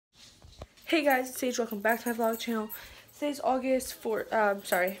Hey guys, it's Sage. Welcome back to my vlog channel. Today's August 4th,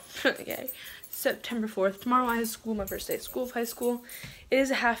 okay, September 4th. Tomorrow I have school, my first day of school of high school. It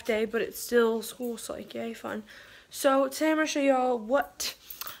is a half day, but it's still school, so like, yay, fun. So today I'm going to show y'all what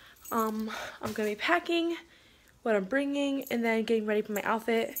I'm going to be packing, what I'm bringing, and then getting ready for my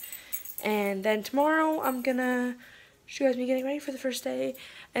outfit. And then tomorrow I'm going to show you guys me getting ready for the first day.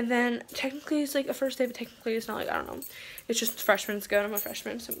 And then technically it's like a first day, but technically it's not, like, I don't know. It's just freshman's go. I'm a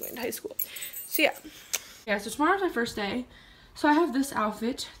freshman, so I'm going to high school. So yeah, so tomorrow's my first day. So I have this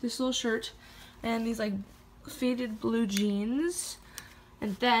outfit, this little shirt, and these like faded blue jeans.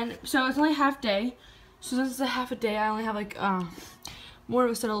 And then, so it's only half day. So since it's a half a day, I only have like more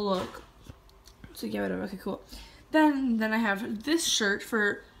of a settled look. So yeah, whatever, okay, cool. Then I have this shirt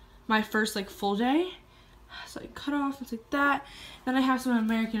for my first like full day. So like cut off, things like that. Then I have some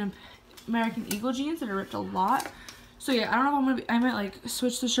American Eagle jeans that are ripped a lot. So yeah, I don't know if I might like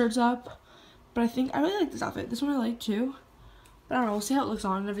switch the shirts up. But I think I really like this outfit. This one I like too. But I don't know, we'll see how it looks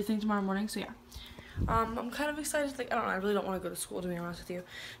on and everything tomorrow morning. So yeah. I'm kind of excited. Like, I don't know, I really don't want to go to school, to be honest with you.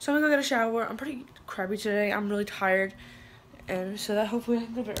 So I'm gonna go get a shower. I'm pretty crabby today. I'm really tired. And so that hopefully I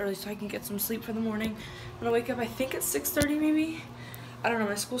can go to bed early so I can get some sleep for the morning. I'm gonna wake up, I think it's 6:30 maybe. I don't know,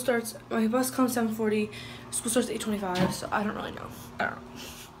 my bus comes 7:40, school starts at 8:25, so I don't really know. I don't know.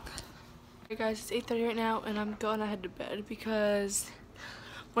 Hey guys, it's 8:30 right now, and I'm going to head to bed because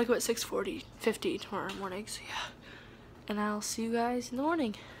I'm wake up at 6:50 tomorrow morning, so yeah. And I'll see you guys in the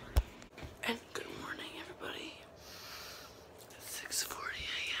morning. And good morning, everybody. It's 6:40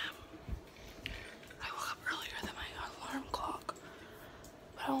 a.m. I woke up earlier than my alarm clock,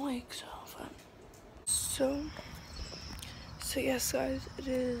 but I'm awake, so fun. So yes, guys, it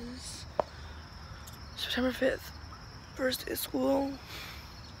is September 5th, first day of school.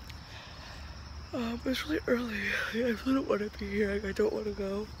 It's really early. I really don't want to be here. Like, I don't want to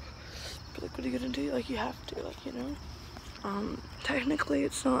go. But like, what are you gonna do? Like, you have to, like, you know. Technically,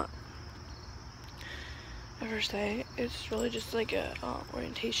 it's not my first day. It's really just like a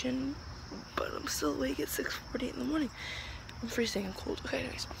orientation. But I'm still awake at 6:40 in the morning. I'm freezing. I'm cold. Okay,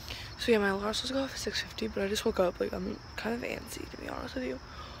 anyways. So yeah, my alarm's supposed to go off at 6:50, but I just woke up. Like, I'm kind of antsy, to be honest with you.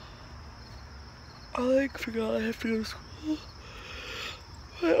 I like forgot I have to go to school.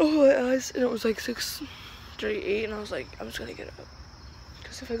 I opened my eyes and it was like 6:38, and I was like, I'm just gonna get up.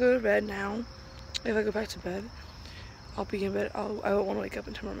 Because if I go to bed now, if I go back to bed, I'll be in bed. I won't want to wake up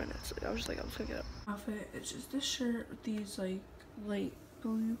in 10 more minutes. I was just like, I'm just gonna get up. Outfit, it's just this shirt with these like light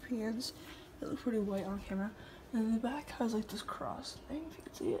blue pants. It looks pretty white on camera. And then the back has like this cross thing, if you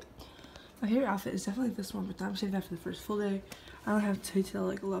can see it. My favorite outfit is definitely this one, but I'm saving that for the first full day. I don't have to till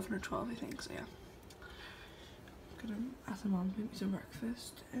like 11 or 12, I think, so yeah. Gonna ask my mom to make me some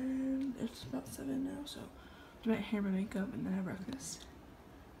breakfast, and it's about 7 now, so do my hair, my makeup, and then have breakfast.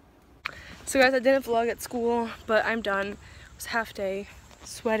 So guys, I didn't vlog at school, but I'm done. It was half day,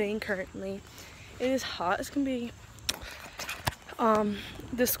 sweating currently. It is hot as can be.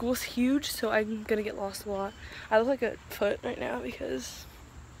 The school's huge, so I'm gonna get lost a lot. I look like a foot right now because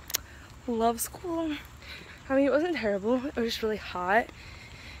I love school. I mean, it wasn't terrible, it was just really hot.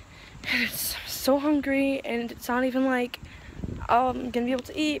 And it's so hungry, and it's not even like I'm gonna be able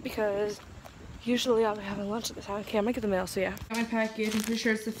to eat because usually I'll be having lunch at the time. Okay, I'm gonna get the mail, so yeah. Got my package. I'm pretty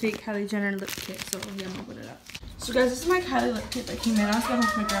sure it's the fake Kylie Jenner lip kit, so yeah, I'm gonna open it up. So guys, this is my Kylie lip kit that came in. I also got it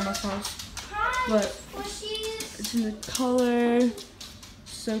from my grandma's house, but it's in the color,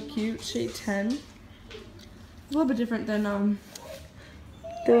 so cute, shade 10. It's a little bit different than the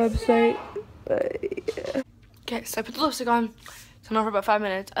website, but yeah. Okay, so I put the lipstick on. I'm on for about 5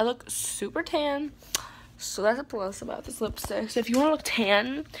 minutes. I look super tan, so that's a plus about this lipstick. So if you want to look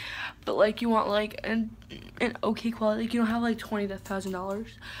tan, but like you want like an okay quality, like you don't have like $20 to $1,000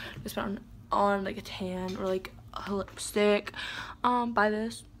 to spend on like a tan or like a lipstick, buy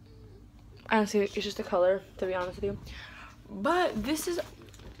this. Honestly, it's just a color, to be honest with you. But this is a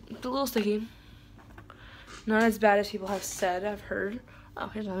little sticky. Not as bad as people have said, I've heard. Oh,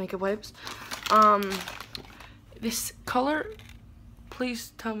 here's my makeup wipes. This color,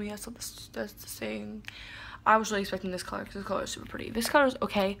 please tell me that's the same. I was really expecting this color because this color is super pretty. This color is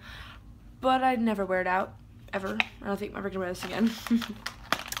okay, but I'd never wear it out, ever. I don't think I'm ever gonna wear this again.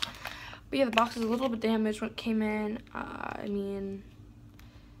 But yeah, the box is a little bit damaged when it came in. I mean,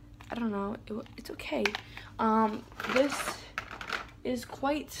 I don't know, it's okay. This is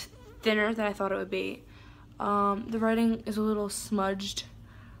quite thinner than I thought it would be. The writing is a little smudged,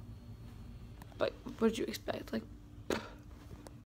 but what did you expect? Like